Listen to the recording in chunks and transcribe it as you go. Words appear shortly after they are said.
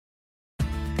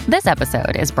This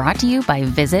episode is brought to you by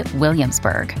Visit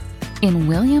Williamsburg. In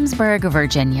Williamsburg,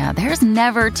 Virginia, there's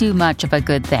never too much of a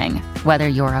good thing. Whether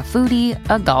you're a foodie,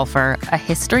 a golfer, a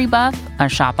history buff, a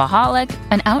shopaholic,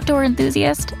 an outdoor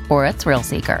enthusiast, or a thrill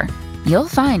seeker, you'll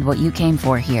find what you came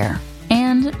for here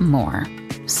and more.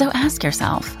 So ask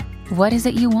yourself, what is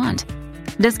it you want?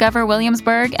 Discover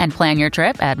Williamsburg and plan your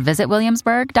trip at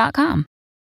visitwilliamsburg.com.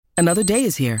 Another day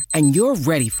is here, and you're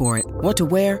ready for it. What to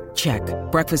wear? Check.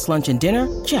 Breakfast, lunch, and dinner?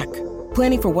 Check.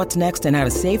 Planning for what's next and how to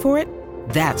save for it?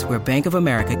 That's where Bank of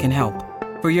America can help.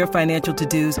 For your financial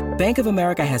to-dos, Bank of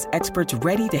America has experts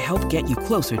ready to help get you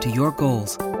closer to your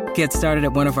goals. Get started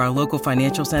at one of our local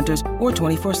financial centers or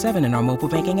 24/7 in our mobile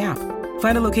banking app.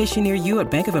 Find a location near you at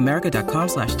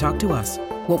bankofamerica.com/talktous.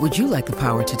 What would you like the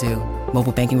power to do?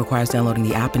 Mobile banking requires downloading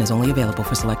the app and is only available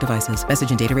for select devices.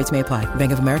 Message and data rates may apply.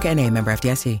 Bank of America N.A., member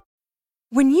FDIC.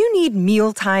 When you need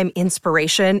mealtime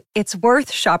inspiration, it's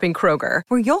worth shopping Kroger,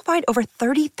 where you'll find over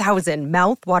 30,000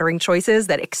 mouth-watering choices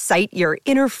that excite your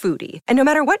inner foodie. And no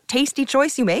matter what tasty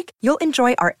choice you make, you'll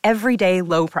enjoy our everyday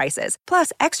low prices,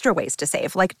 plus extra ways to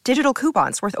save, like digital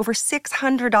coupons worth over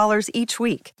 $600 each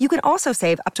week. You can also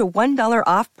save up to $1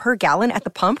 off per gallon at the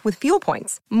pump with fuel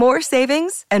points. More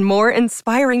savings and more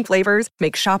inspiring flavors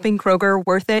make shopping Kroger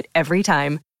worth it every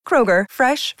time. Kroger,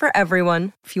 fresh for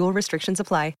everyone. Fuel restrictions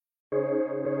apply.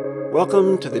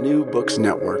 Welcome to the New Books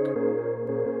Network.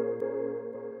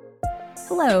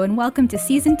 Hello, and welcome to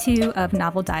Season 2 of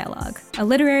Novel Dialogue, a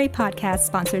literary podcast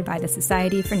sponsored by the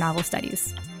Society for Novel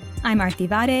Studies. I'm Arti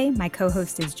Vade, my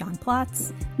co-host is John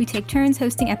Plotz. We take turns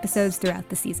hosting episodes throughout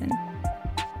the season.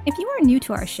 If you are new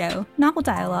to our show, Novel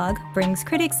Dialogue brings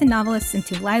critics and novelists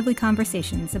into lively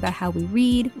conversations about how we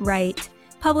read, write,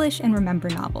 publish, and remember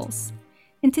novels.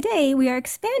 And today, we are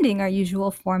expanding our usual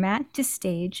format to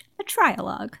stage a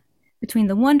trialogue between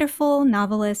the wonderful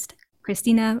novelist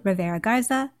Cristina Rivera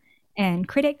Garza and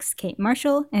critics Kate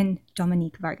Marshall and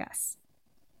Dominique Vargas.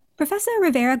 Professor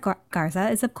Rivera Garza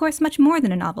is, of course, much more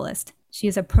than a novelist. She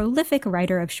is a prolific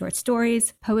writer of short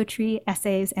stories, poetry,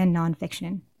 essays, and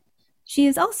nonfiction. She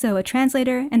is also a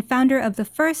translator and founder of the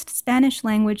first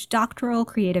Spanish-language doctoral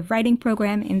creative writing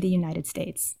program in the United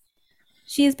States.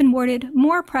 She has been awarded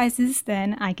more prizes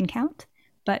than I can count,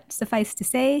 but suffice to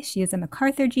say, she is a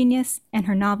MacArthur genius, and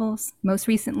her novels, most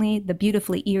recently The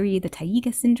Beautifully Eerie, The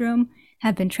Taiga Syndrome,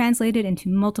 have been translated into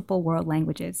multiple world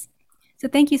languages. So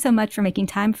thank you so much for making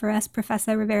time for us,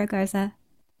 Professor Rivera Garza.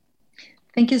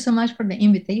 Thank you so much for the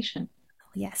invitation.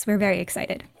 Yes, we're very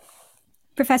excited.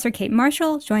 Professor Kate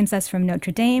Marshall joins us from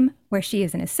Notre Dame, where she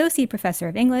is an associate professor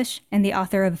of English and the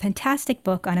author of a fantastic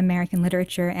book on American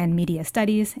literature and media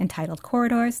studies entitled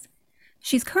Corridors.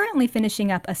 She's currently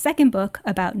finishing up a second book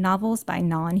about novels by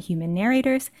non-human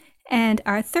narrators, and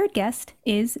our third guest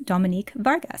is Dominique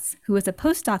Vargas, who is a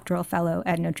postdoctoral fellow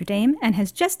at Notre Dame and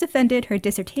has just defended her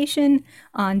dissertation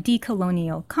on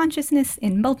decolonial consciousness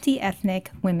in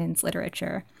multi-ethnic women's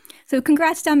literature. So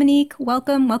congrats, Dominique.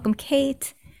 Welcome,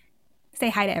 Kate. Say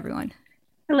hi to everyone.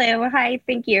 Hello, hi,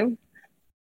 thank you.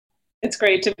 It's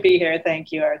great to be here.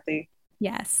 Thank you, Arti.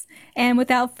 Yes, and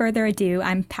without further ado,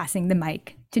 I'm passing the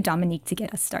mic to Dominique to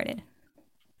get us started.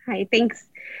 Hi, thanks.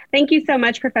 Thank you so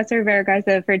much, Professor Rivera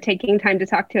Garza, for taking time to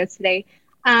talk to us today.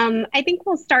 I think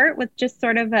we'll start with just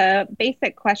sort of a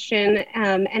basic question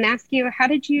and ask you, how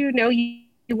did you know you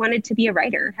wanted to be a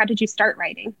writer? How did you start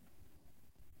writing?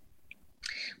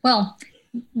 Well,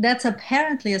 that's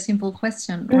apparently a simple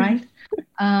question, right?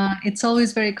 It's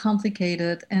always very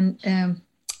complicated, and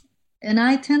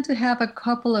I tend to have a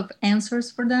couple of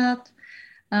answers for that.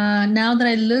 Now that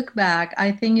I look back,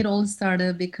 I think it all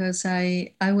started because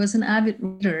I was an avid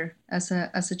reader as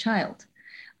a child,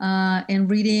 and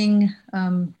reading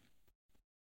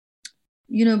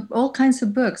all kinds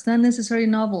of books, not necessarily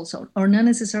novels or not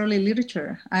necessarily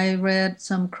literature. I read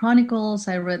some chronicles,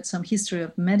 I read some history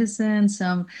of medicine,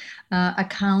 some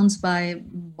accounts by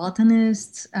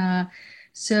botanists.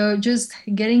 So just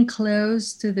getting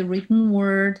close to the written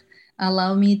word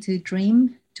allowed me to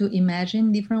dream, to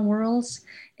imagine different worlds.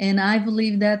 And I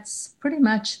believe that's pretty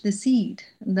much the seed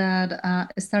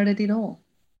that started it all.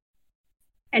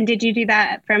 And did you do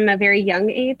that from a very young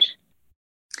age?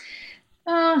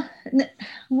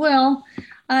 Well,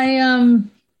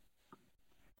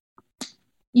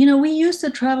 we used to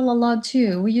travel a lot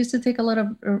too. We used to take a lot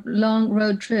of long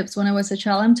road trips when I was a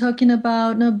child. I'm talking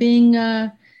about being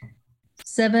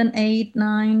 7, 8,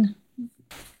 9,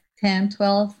 10,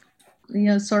 12,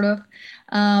 sort of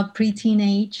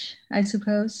pre-teenage, I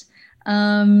suppose.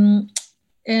 And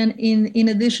in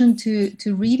addition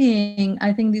to reading,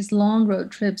 I think these long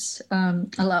road trips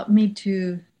allowed me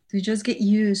to just get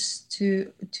used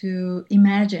to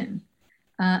imagine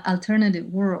alternative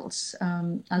worlds,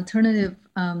 alternative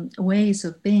ways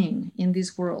of being in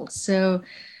this world. So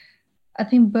I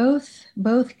think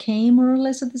both came more or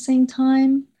less at the same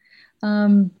time.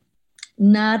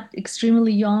 Not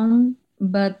extremely young,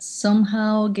 but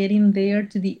somehow getting there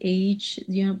to the age,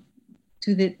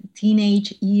 to the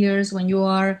teenage years when you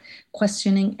are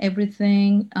questioning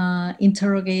everything,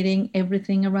 interrogating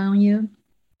everything around you.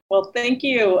 Well, thank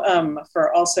you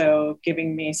for also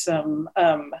giving me some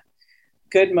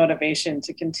good motivation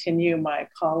to continue my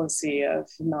policy of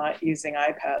not using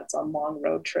iPads on long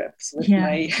road trips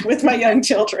with my young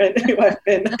children, who I've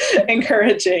been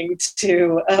encouraging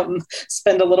to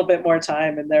spend a little bit more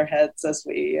time in their heads as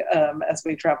we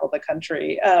travel the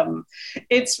country.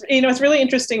 It's really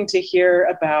interesting to hear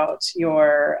about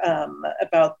your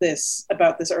about this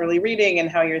early reading and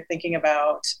how you're thinking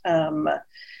about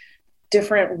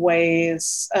different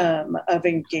ways of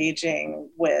engaging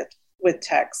with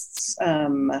texts,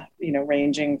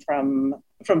 ranging from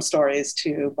stories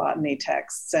to botany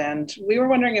texts. And we were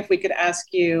wondering if we could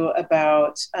ask you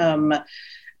about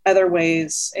other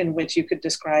ways in which you could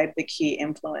describe the key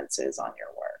influences on your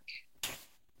work.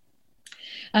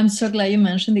 I'm so glad you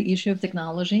mentioned the issue of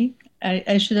technology.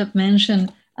 I should have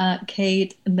mentioned,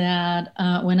 Kate, that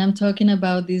when I'm talking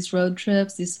about these road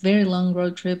trips, these very long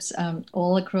road trips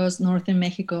all across northern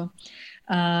Mexico,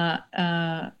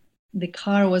 the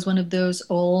car was one of those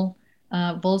old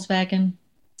Volkswagen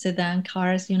sedan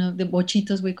cars, the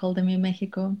bochitos, we call them in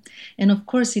Mexico. And of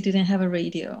course, it didn't have a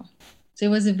radio. So it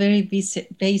was a very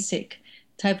basic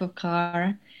type of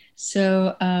car.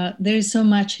 So there is so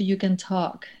much you can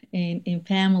talk in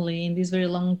family in these very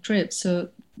long trips. So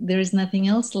there is nothing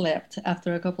else left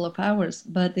after a couple of hours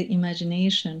but the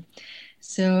imagination.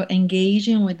 So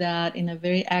engaging with that in a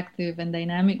very active and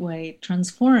dynamic way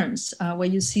transforms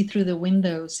what you see through the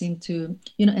windows into,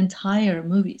 entire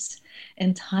movies,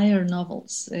 entire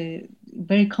novels,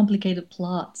 very complicated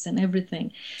plots and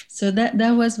everything. So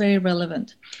that was very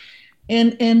relevant.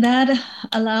 And that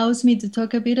allows me to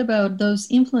talk a bit about those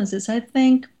influences, I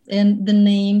think, and the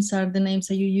names are the names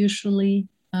that you usually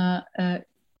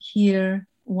hear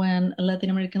when Latin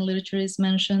American literature is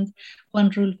mentioned. Juan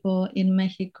Rulfo in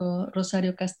Mexico,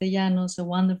 Rosario Castellanos, a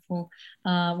wonderful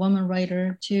woman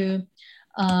writer too.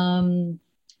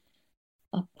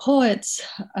 Poets,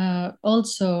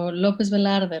 also Lopez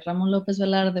Velarde, Ramon Lopez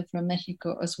Velarde from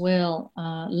Mexico as well.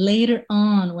 Later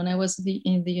on, when I was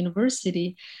in the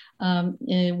university,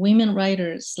 women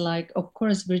writers like, of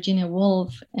course, Virginia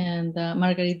Woolf and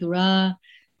Marguerite Duras,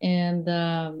 and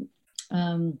a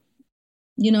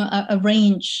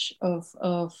range of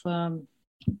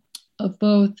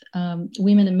both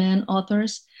women and men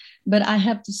authors. But I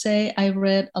have to say, I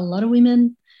read a lot of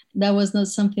women. That was not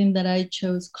something that I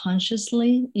chose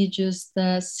consciously. It just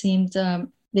seemed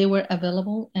they were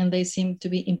available and they seemed to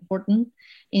be important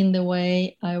in the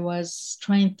way I was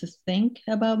trying to think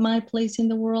about my place in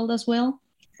the world as well.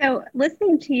 So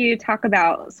listening to you talk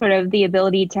about sort of the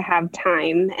ability to have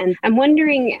time, and I'm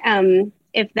wondering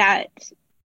if that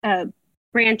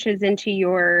branches into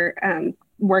your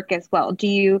work as well.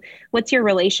 What's your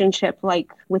relationship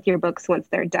like with your books once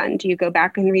they're done? Do you go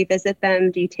back and revisit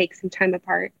them? Do you take some time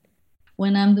apart?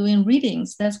 When I'm doing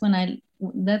readings, that's when I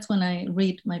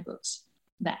read my books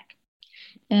back,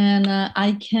 and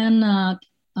I cannot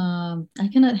help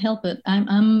it.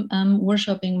 I'm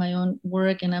workshopping my own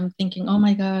work, and I'm thinking, oh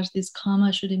my gosh, this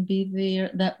comma shouldn't be there.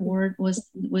 That word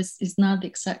is not the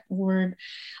exact word.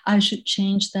 I should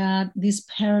change that. This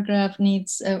paragraph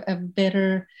needs a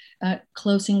better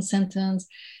closing sentence.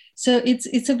 So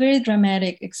it's a very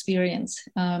dramatic experience.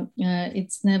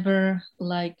 It's never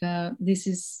like this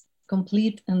is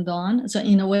complete and done. So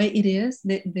in a way, it is.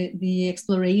 The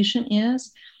exploration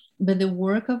is. But the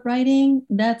work of writing,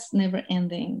 that's never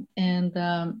ending. And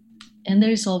there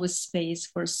is always space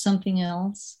for something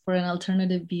else, for an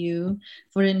alternative view,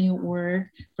 for a new word,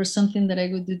 for something that I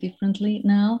would do differently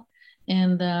now.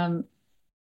 And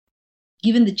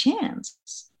given the chance,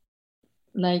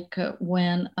 like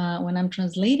when I'm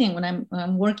translating, when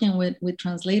I'm working with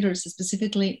translators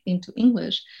specifically into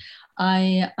English,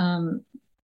 I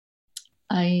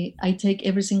take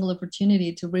every single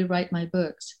opportunity to rewrite my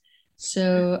books.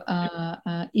 So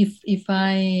if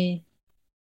I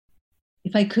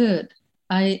could,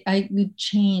 I would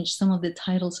change some of the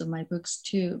titles of my books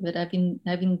too. But I've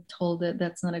been told that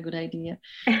that's not a good idea.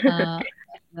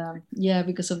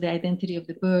 Because of the identity of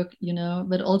the book,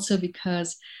 but also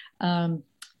because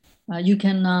you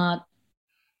cannot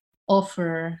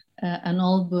offer an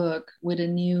old book with a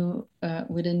new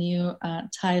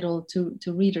title to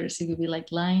readers. It would be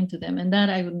like lying to them, and that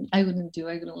I wouldn't do.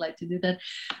 I wouldn't like to do that.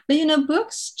 But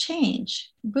books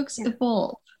change, books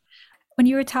evolve. When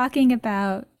you were talking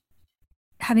about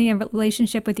having a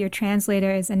relationship with your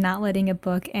translators and not letting a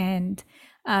book end,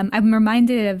 I'm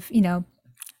reminded of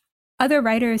other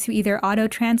writers who either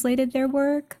auto-translated their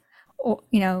work, or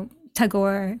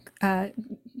Tagore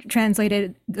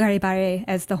translated Garibare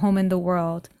as the home in the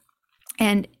world.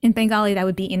 And in Bengali, that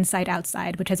would be inside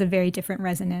outside, which has a very different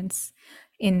resonance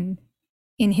in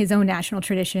his own national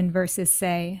tradition versus,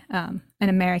 say, an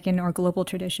American or global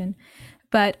tradition.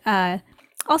 But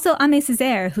also Aimé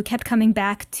Césaire, who kept coming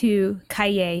back to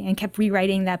Cahiers and kept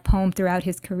rewriting that poem throughout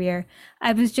his career.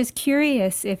 I was just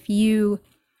curious if you,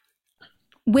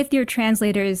 with your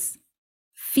translators,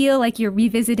 feel like you're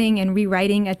revisiting and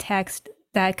rewriting a text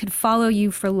that could follow you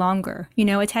for longer,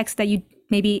 a text that you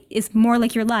maybe is more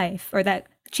like your life, or that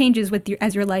changes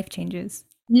as your life changes.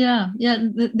 Yeah,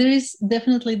 there is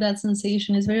definitely that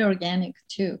sensation. It's very organic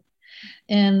too.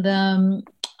 And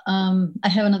I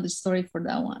have another story for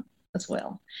that one as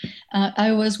well.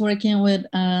 I was working with,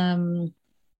 that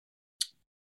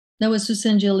was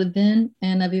Susan G. Levin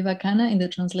and Aviva Khanna in the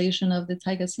translation of the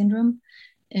Taiga Syndrome.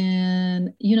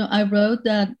 And, I wrote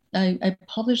that, I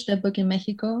published that book in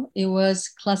Mexico. It was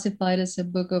classified as a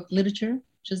book of literature,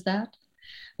 just that.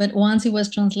 But once it was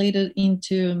translated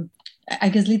into, I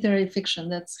guess, literary fiction,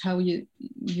 that's how you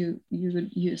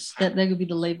would use, that would be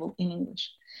the label in English.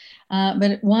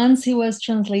 But once it was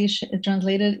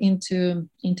translated into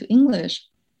English,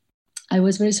 I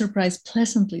was very surprised,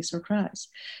 pleasantly surprised,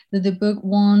 that the book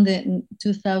won the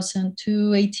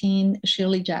 2002-18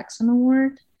 Shirley Jackson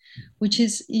Award, which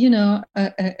is, it's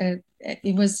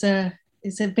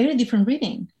a very different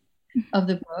reading of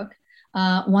the book.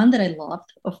 One that I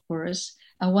loved, of course,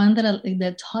 one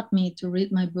that taught me to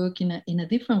read my book in a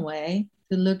different way,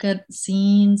 to look at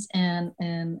scenes and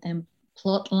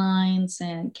plot lines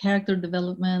and character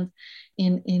development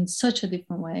in such a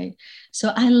different way.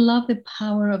 So I love the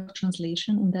power of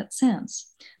translation in that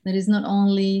sense. That is not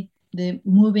only the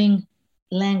moving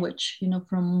language,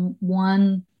 from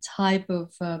one type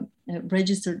of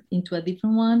register into a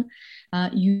different one,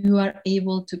 you are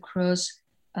able to cross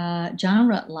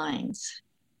genre lines.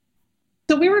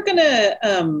 So we were going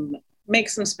to make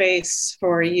some space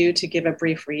for you to give a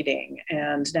brief reading,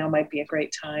 and now might be a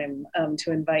great time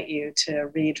to invite you to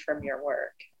read from your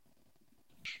work.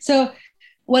 So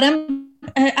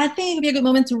I think it would be a good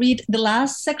moment to read the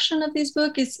last section of this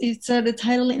book. It's the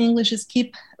title in English is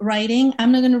Keep Writing.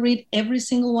 I'm not going to read every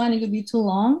single one. It would be too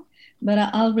long, but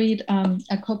I'll read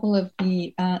a couple of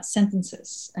the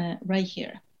sentences right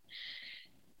here.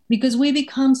 Because we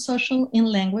become social in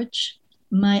language,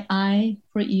 my I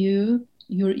for you,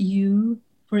 your you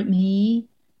for me,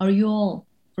 or you all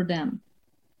for them.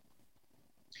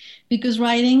 Because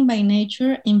writing by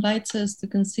nature invites us to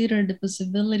consider the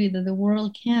possibility that the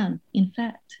world can, in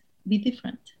fact, be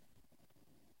different.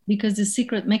 Because the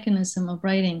secret mechanism of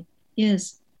writing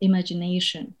is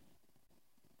imagination.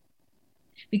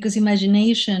 Because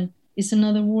imagination is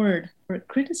another word for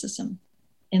criticism,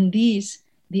 and this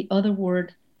the other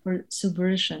word for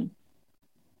subversion.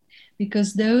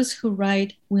 Because those who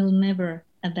write will never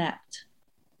adapt.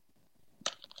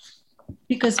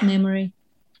 Because memory.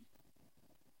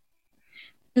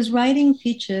 Because writing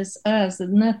teaches us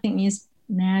that nothing is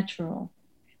natural.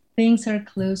 Things are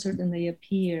closer than they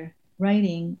appear.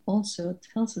 Writing also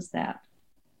tells us that.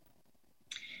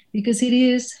 Because it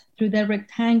is through that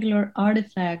rectangular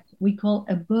artifact we call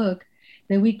a book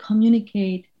that we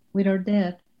communicate with our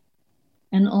dead,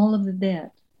 and all of the dead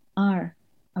are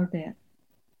our dead.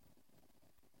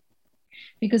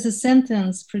 Because a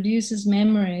sentence produces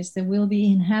memories that will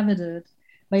be inhabited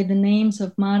by the names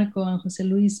of Marco and Jose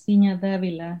Luis Piña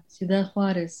Dávila, Ciudad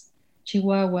Juárez,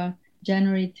 Chihuahua,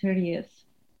 January 30th,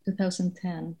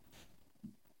 2010.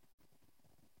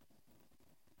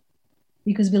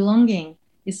 Because belonging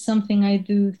is something I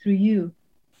do through you,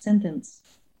 sentence.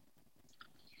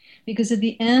 Because at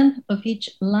the end of each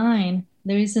line,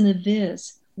 there is an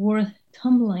abyss worth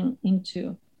tumbling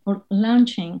into, or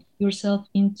launching yourself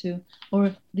into,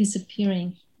 or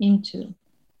disappearing into.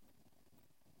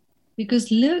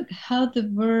 Because look how the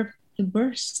verb to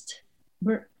burst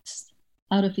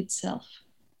out of itself.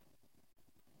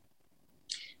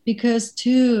 Because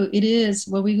too, it is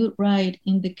what we would write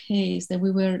in the case that we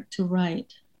were to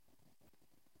write.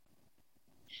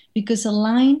 Because a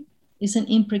line is an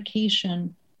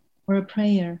imprecation or a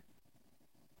prayer.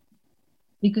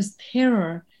 Because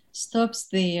terror stops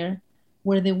there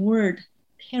where the word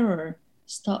terror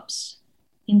stops,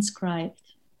 inscribed.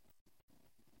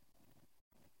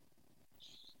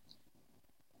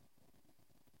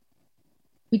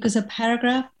 because a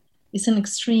paragraph is an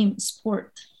extreme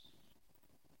sport.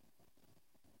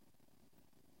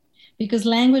 Because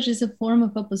language is a form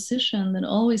of opposition that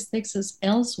always takes us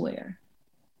elsewhere.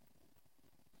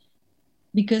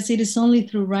 Because it is only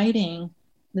through writing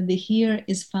that the here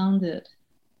is founded,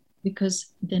 because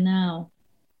the now.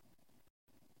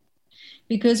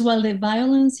 Because while the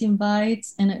violence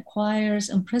invites and acquires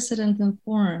unprecedented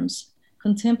forms,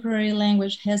 contemporary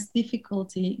language has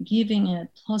difficulty giving it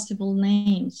plausible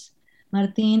names.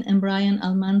 Martin and Brian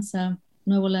Almanza,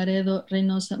 Nuevo Laredo,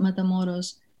 Reynosa,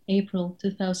 Matamoros, April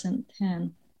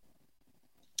 2010.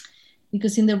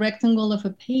 Because in the rectangle of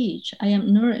a page, I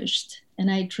am nourished and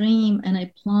I dream and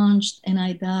I plunged and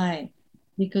I die.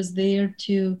 Because there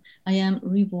too, I am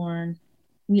reborn.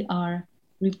 We are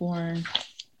reborn.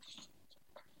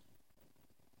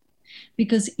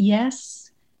 Because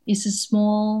yes is a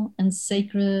small and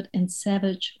sacred and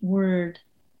savage word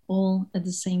all at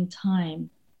the same time.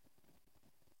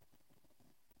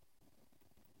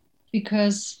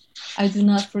 Because I do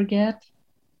not forget,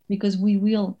 because we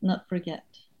will not forget.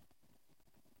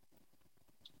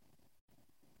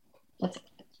 That's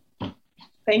it.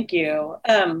 Thank you.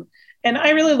 And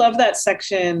I really love that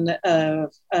section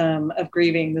of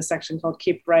grieving, the section called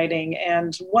 "Keep Writing."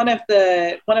 And one of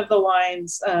the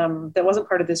lines that wasn't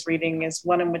part of this reading is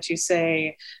one in which you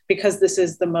say, because this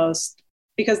is the most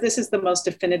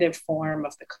definitive form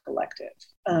of the collective.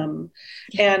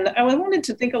 And I wanted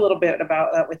to think a little bit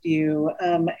about that with you,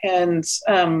 and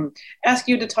ask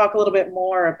you to talk a little bit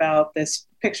more about this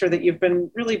picture that you've been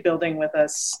really building with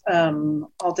us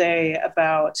all day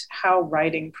about how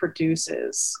writing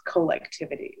produces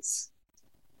collectivities.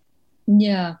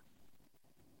 Yeah.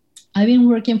 I've been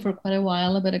working for quite a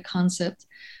while about a concept,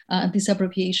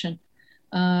 disappropriation.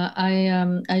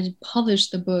 I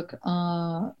published the book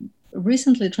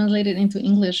recently, translated into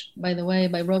English, by the way,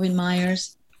 by Robin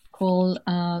Myers, called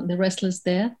The Restless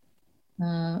Death,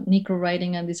 Negro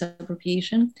Writing and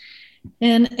Disappropriation.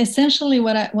 And essentially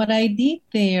what I did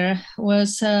there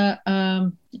was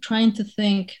trying to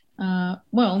think,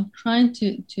 trying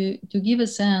to give a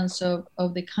sense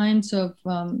of the kinds of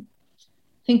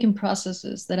thinking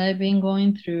processes that I've been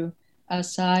going through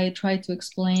as I try to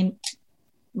explain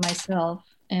myself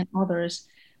and others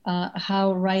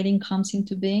how writing comes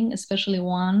into being, especially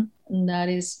one that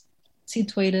is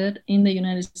situated in the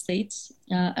United States,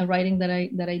 a writing that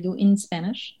I do in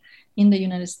Spanish in the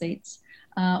United States,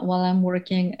 while I'm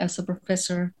working as a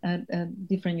professor at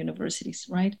different universities,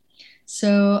 right?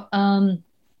 So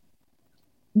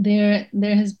there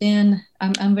has been,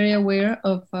 I'm very aware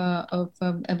of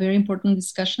a very important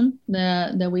discussion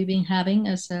that we've been having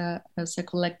as a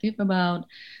collective about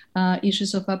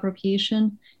issues of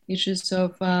appropriation, issues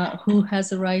of who has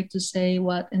the right to say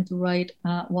what and to write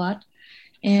what.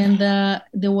 And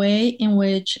the way in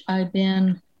which I've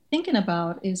been thinking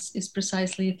about is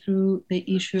precisely through the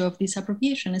issue of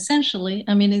disappropriation. Essentially,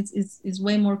 I mean, it's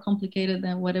way more complicated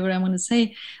than whatever I want to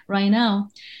say right now,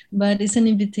 but it's an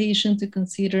invitation to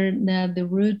consider that the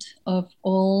root of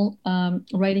all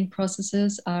writing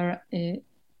processes are, the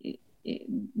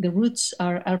roots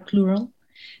are plural,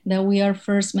 that we are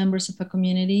first members of a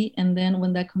community, and then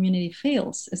when that community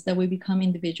fails, is that we become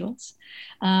individuals.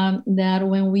 That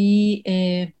when we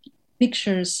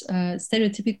pictures,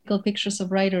 stereotypical pictures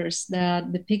of writers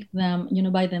that depict them,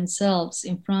 by themselves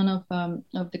in front of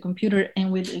the computer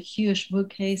and with a huge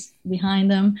bookcase behind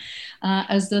them,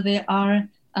 as though they are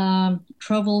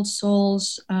troubled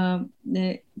souls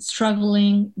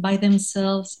struggling by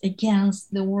themselves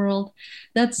against the world.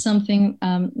 That's something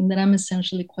that I'm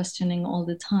essentially questioning all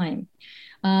the time.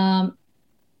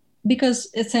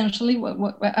 Because essentially,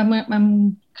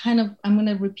 I'm going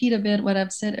to repeat a bit what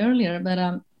I've said earlier,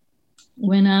 but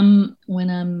when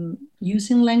I'm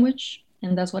using language,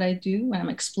 and that's what I do when I'm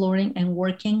exploring and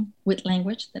working with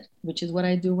language, which is what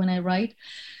I do when I write,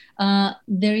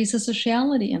 there is a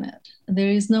sociality in it.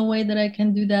 There is no way that I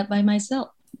can do that by myself.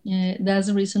 That's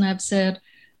the reason I've said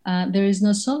there is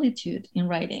no solitude in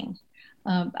writing.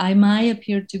 I might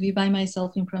appear to be by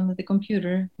myself in front of the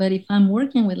computer, but if I'm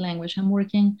working with language, I'm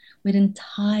working with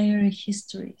entire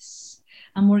histories.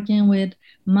 I'm working with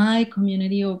my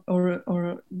community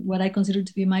or what I consider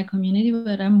to be my community,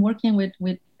 but I'm working with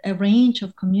a range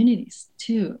of communities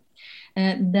too.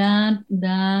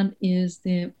 That is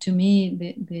to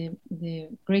me the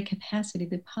great capacity,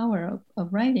 the power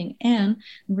of writing, and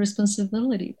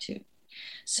responsibility too.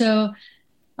 So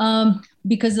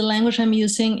because the language I'm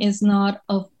using is not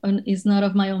of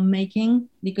my own making,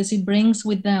 because it brings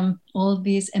with them all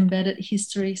these embedded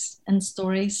histories and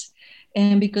stories,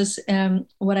 And because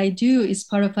what I do is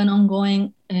part of an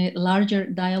ongoing larger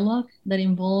dialogue that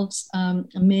involves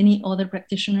many other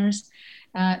practitioners.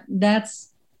 That's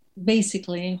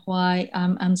basically why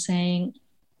I'm saying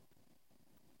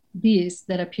this,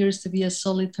 that appears to be a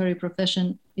solitary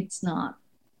profession. It's not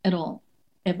at all,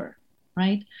 ever,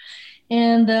 right?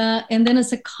 And then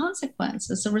as a consequence,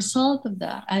 as a result of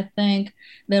that, I think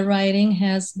that writing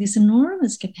has this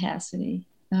enormous capacity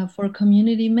for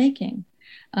community making.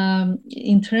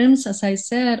 In terms, as I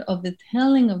said, of the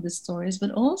telling of the stories,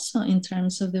 but also in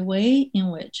terms of the way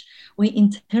in which we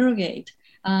interrogate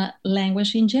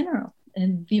language in general.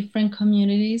 And different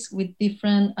communities with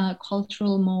different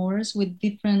cultural mores, with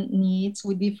different needs,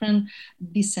 with different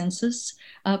dissensus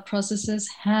processes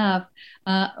have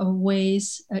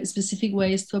specific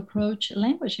ways to approach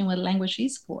language and what language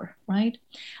is for, right?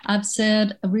 I've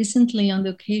said recently on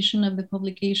the occasion of the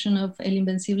publication of El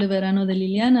Invencible Verano de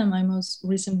Liliana, my most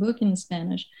recent book in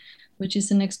Spanish, which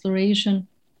is an exploration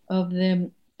of the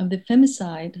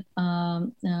femicide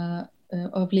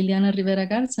of Liliana Rivera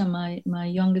Garza, my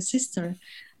youngest sister.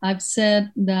 I've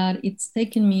said that it's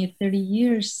taken me 30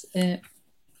 years.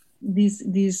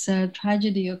 This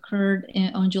tragedy occurred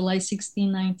on July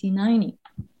 16, 1990.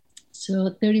 So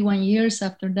 31 years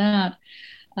after that,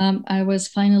 I was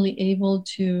finally able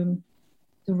to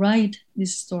write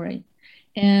this story.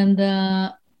 And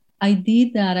I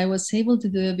did that. I was able to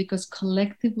do it because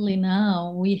collectively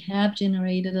now we have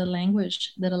generated a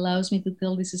language that allows me to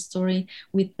tell this story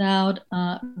without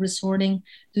resorting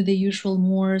to the usual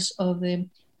mores of the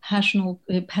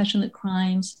passionate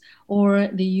crimes or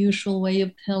the usual way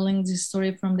of telling this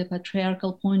story from the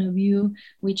patriarchal point of view,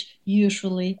 which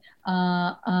usually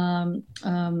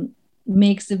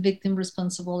makes the victim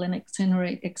responsible and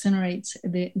exonerates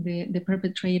the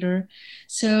perpetrator.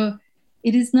 So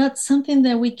it is not something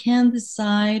that we can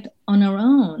decide on our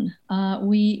own.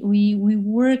 We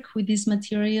work with these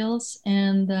materials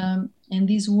and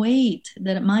this wait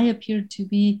that might appear to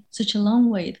be such a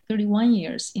long wait, 31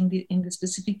 years in the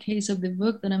specific case of the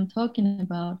book that I'm talking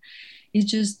about, is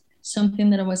just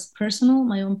something that was personal,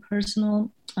 my own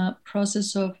personal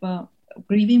process of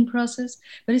grieving process,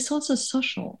 but it's also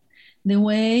social. The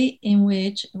way in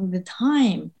which the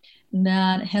time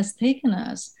that has taken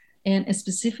us, and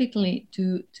specifically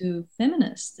to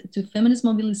feminist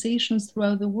mobilizations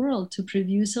throughout the world to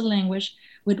produce a language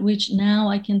with which now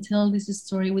I can tell this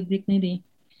story with dignity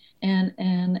and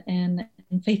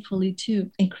faithfully too,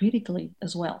 and critically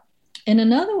as well. And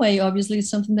another way, obviously,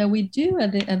 is something that we do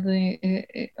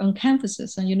on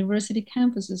campuses, on university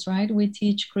campuses, right? We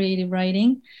teach creative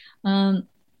writing.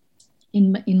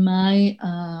 In my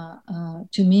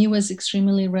to me was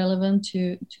extremely relevant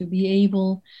to be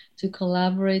able to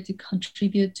collaborate, to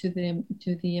contribute to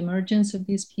the emergence of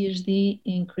this PhD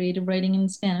in creative writing in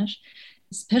Spanish,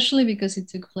 especially because it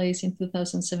took place in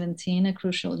 2017, a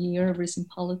crucial year of recent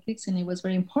politics. And it was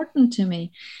very important to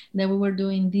me that we were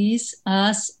doing this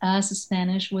as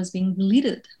Spanish was being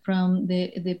deleted from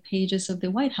the pages of the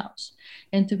White House.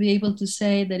 And to be able to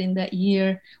say that in that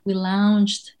year, we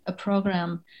launched a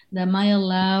program that might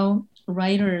allow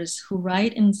writers who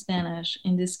write in Spanish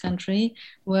in this country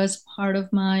was part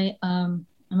of my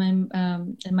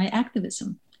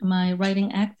activism, my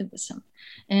writing activism.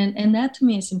 And that to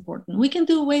me is important. We can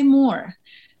do way more.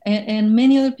 And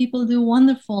many other people do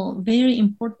wonderful, very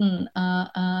important,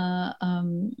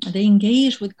 they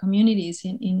engage with communities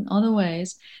in other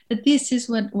ways. But this is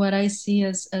what I see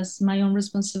as my own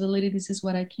responsibility. This is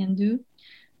what I can do.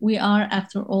 We are,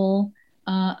 after all,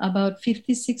 about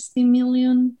 50, 60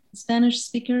 million Spanish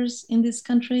speakers in this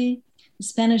country.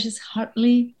 Spanish is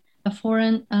hardly a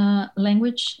foreign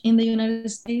language in the United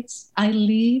States. I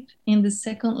live in the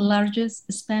second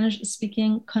largest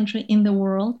Spanish-speaking country in the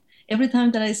world. Every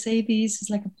time that I say this, it's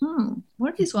like,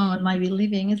 where this one might be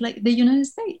living? It's like the United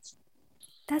States.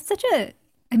 That's such a,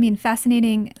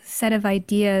 fascinating set of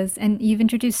ideas. And you've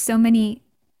introduced so many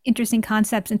interesting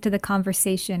concepts into the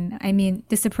conversation.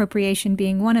 Disappropriation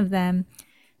being one of them,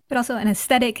 but also an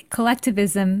aesthetic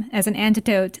collectivism as an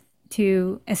antidote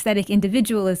to aesthetic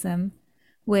individualism,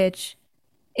 which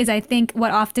is, I think,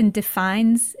 what often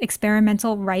defines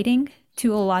experimental writing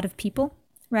to a lot of people,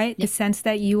 right? Yep. The sense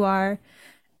that you are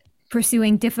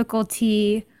pursuing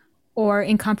difficulty or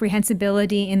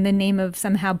incomprehensibility in the name of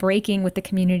somehow breaking with the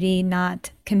community,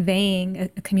 not conveying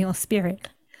a communal spirit.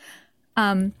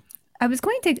 I was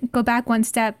going to go back one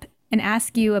step and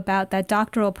ask you about that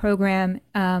doctoral program,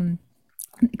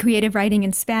 creative writing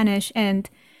in Spanish, and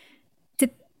to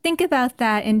think about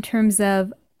that in terms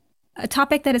of a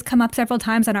topic that has come up several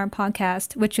times on our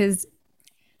podcast, which is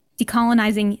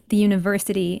decolonizing the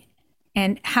university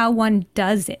and how one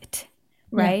does it.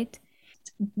 right?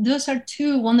 Yeah. Those are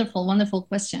two wonderful, wonderful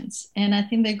questions. And I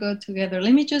think they go together.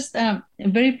 Let me just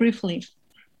very briefly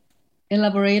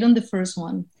elaborate on the first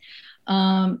one.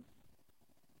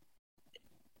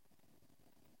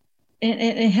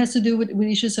 It has to do with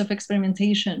issues of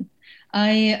experimentation.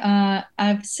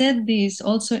 I've said this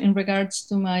also in regards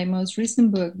to my most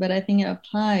recent book, but I think it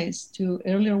applies to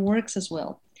earlier works as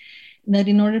well. That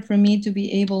in order for me to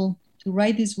be able to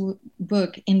write this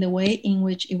book in the way in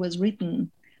which it was written,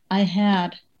 I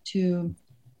had to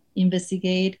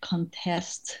investigate,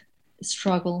 contest,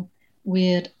 struggle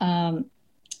with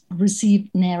received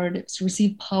narratives,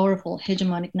 received powerful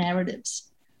hegemonic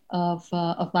narratives of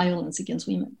violence against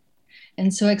women.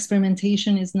 And so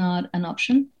experimentation is not an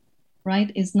option,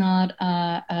 right? It's not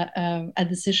a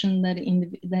decision that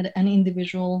an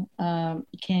individual can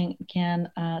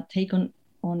take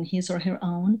on his or her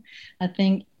own. I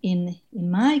think in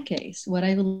my case, what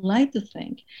I would like to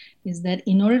think is that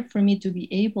in order for me to be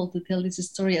able to tell this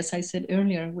story, as I said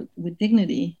earlier, with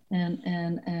dignity and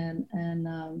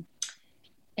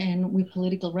with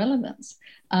political relevance,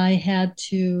 I had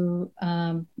to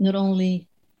not only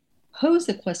pose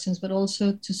the questions, but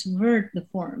also to subvert the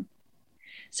form.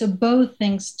 So both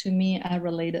things to me are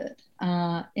related.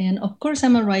 And of course,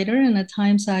 I'm a writer, and at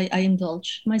times I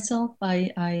indulge myself.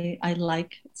 I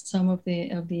like some of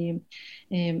the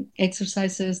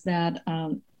exercises that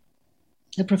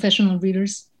the professional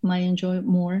readers might enjoy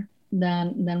more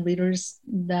than readers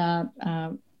that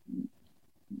are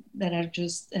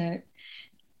just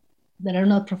that are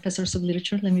not professors of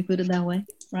literature. Let me put it that way,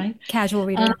 right? Casual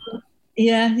readers.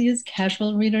 Yeah, use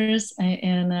casual readers,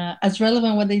 and as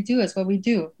relevant what they do as what we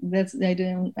do. I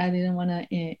didn't want to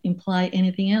imply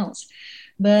anything else,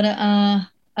 but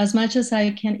as much as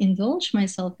I can indulge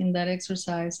myself in that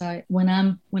exercise, when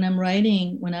I'm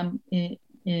writing, when I'm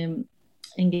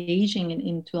engaging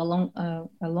into a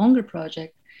longer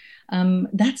project,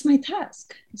 that's my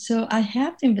task. So I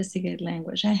have to investigate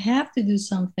language. I have to do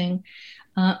something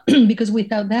because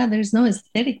without that, there's no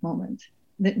aesthetic moment.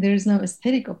 There's no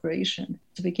aesthetic operation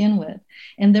to begin with,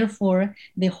 and therefore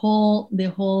the whole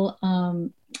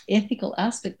ethical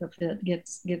aspect of it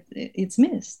it's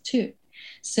missed too.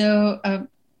 So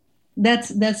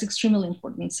that's extremely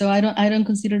important. So I don't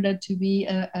consider that to be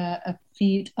a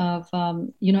feat of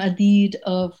a deed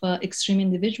of extreme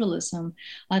individualism.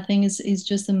 I think it's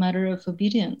just a matter of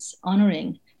obedience,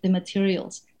 honoring the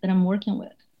materials that I'm working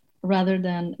with, rather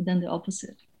than the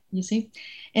opposite. You see,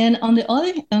 and on the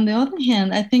other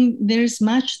hand, I think there's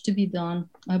much to be done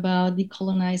about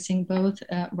decolonizing both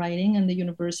writing and the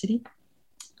university.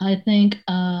 I think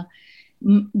the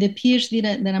PhD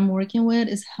that I'm working with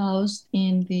is housed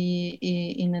in the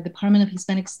Department of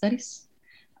Hispanic Studies.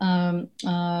 I'm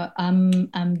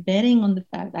betting on the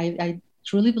fact I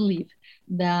truly believe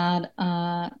that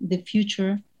the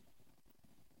future.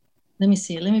 Let me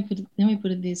see. Let me put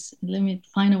it this. Let me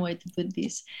find a way to put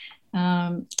this.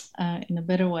 In a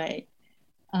better way.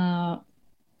 The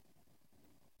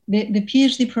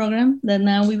PhD program that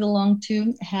now we belong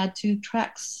to had two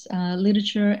tracks,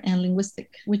 literature and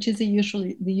linguistic, which is the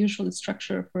usual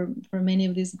structure for many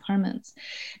of these departments.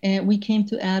 We came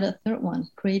to add a third one,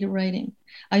 creative writing.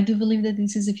 I do believe that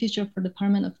this is the future for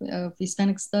Department of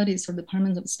Hispanic Studies, or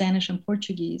Departments of Spanish and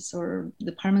Portuguese, or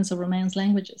Departments of Romance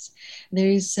languages. There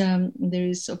is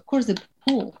of course the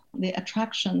pull, the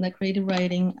attraction that creative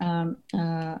writing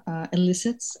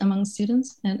elicits among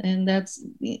students, and that's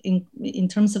in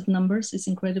terms of numbers is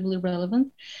incredibly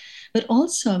relevant. But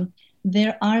also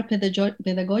there are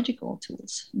pedagogical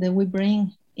tools that we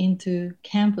bring into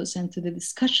campus and to the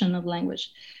discussion of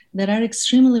language that are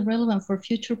extremely relevant for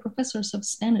future professors of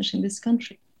Spanish in this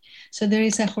country. So there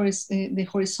is the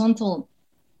horizontal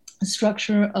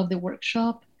structure of the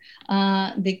workshop,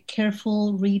 the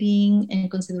careful reading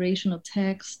and consideration of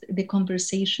text, the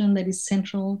conversation that is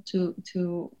central to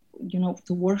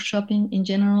workshopping in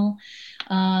general,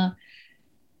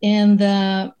 and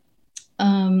the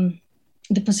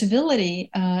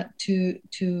possibility to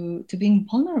being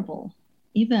vulnerable,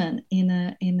 even in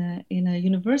a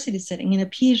university setting, in a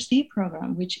PhD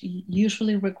program, which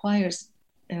usually requires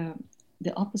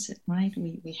the opposite, right?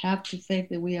 We have to think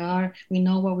that we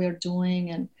know what we are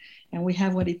doing, and we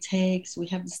have what it takes. We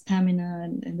have the stamina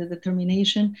and the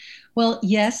determination. Well,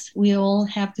 yes, we all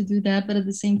have to do that, but at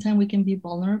the same time, we can be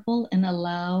vulnerable and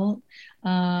allow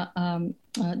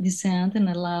dissent and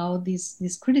allow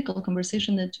this critical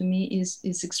conversation that to me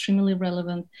is extremely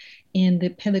relevant in the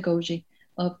pedagogy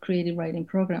of creative writing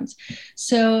programs.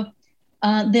 So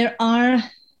there are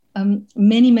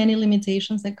many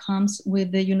limitations that comes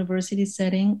with the university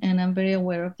setting, and I'm very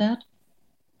aware of that.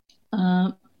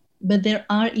 But there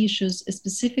are issues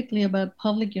specifically about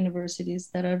public universities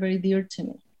that are very dear to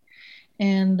me.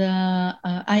 And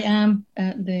I am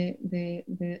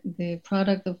the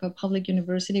product of a public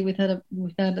university. Without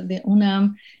the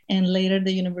UNAM and later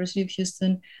the University of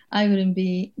Houston, I wouldn't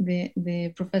be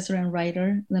the professor and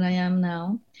writer that I am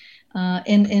now.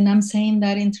 And I'm saying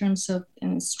that in terms of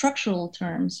structural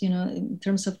terms, in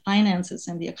terms of finances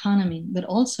and the economy, but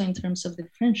also in terms of the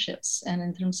friendships and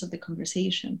in terms of the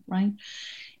conversation, right?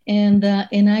 And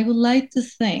I would like to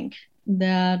think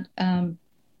that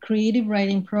creative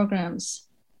writing programs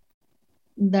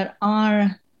that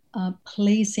are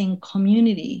placing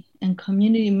community and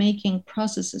community making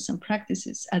processes and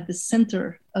practices at the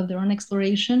center of their own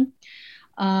exploration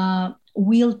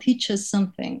will teach us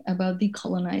something about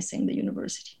decolonizing the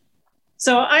university.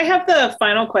 So I have the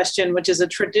final question, which is a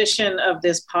tradition of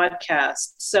this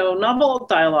podcast. So Novel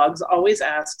Dialogues always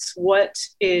asks, what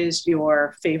is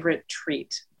your favorite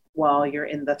treat while you're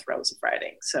in the throes of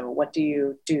writing? So what do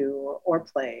you do or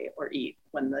play or eat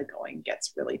when the going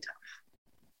gets really tough?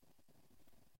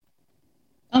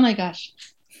 Oh my gosh.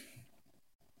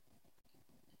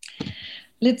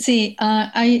 Let's see.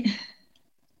 I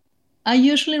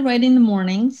usually write in the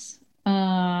mornings.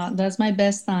 That's my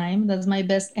best time. That's my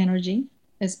best energy,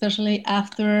 especially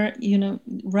after,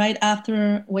 right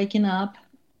after waking up.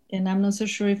 And I'm not so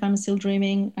sure if I'm still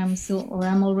dreaming, I'm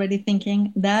already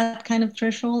thinking. That kind of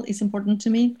threshold is important to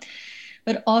me.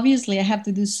 But obviously I have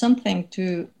to do something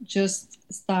to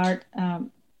just start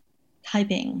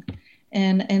typing.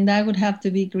 And that would have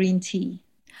to be green tea.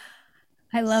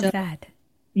 I love that.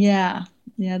 Yeah,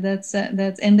 that's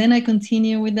and then I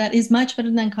continue with that. It's much better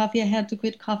than coffee. I had to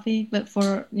quit coffee, but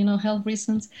for health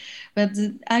reasons. But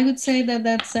I would say that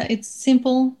it's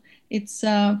simple, it's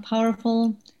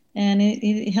powerful, and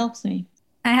it helps me.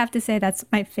 I have to say that's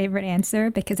my favorite answer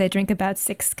because I drink about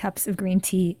 6 cups of green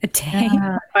tea a day.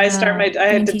 I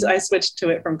switched to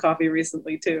it from coffee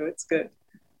recently too. It's good.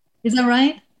 Is that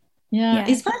right? Yeah,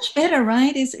 it's much better,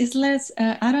 right? It's less,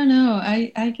 I don't know,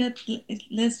 I get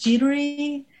less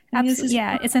jittery. Absolutely.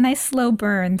 Yeah, it's a nice slow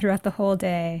burn throughout the whole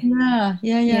day. Yeah.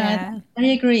 I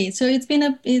agree. So it's been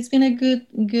a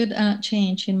good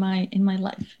change in my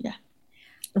life. Yeah,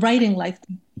 writing life.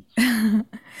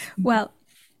 Well,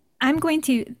 I'm going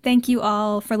to thank you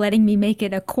all for letting me make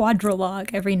it a quadrilogue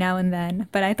every now and then,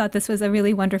 but I thought this was a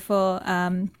really wonderful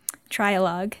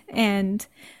trialogue, and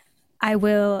I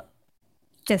will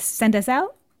just send us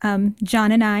out.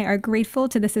 John and I are grateful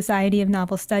to the Society of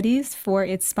Novel Studies for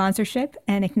its sponsorship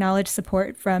and acknowledged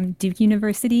support from Duke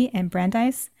University and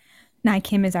Brandeis. Nai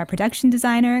Kim is our production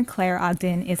designer, Claire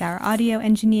Ogden is our audio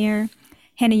engineer,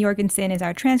 Hannah Jorgensen is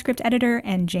our transcript editor,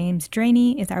 and James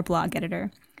Draney is our blog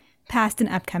editor. Past and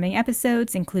upcoming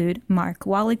episodes include Mark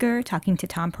Walliger talking to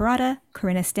Tom Perrotta,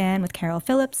 Corinna Stan with Carol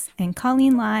Phillips, and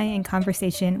Colleen Lai in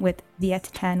conversation with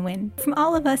Viet Thanh Nguyen. From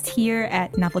all of us here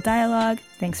at Novel Dialogue,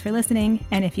 thanks for listening.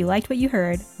 And if you liked what you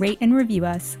heard, rate and review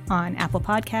us on Apple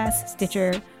Podcasts,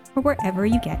 Stitcher, or wherever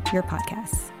you get your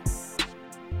podcasts.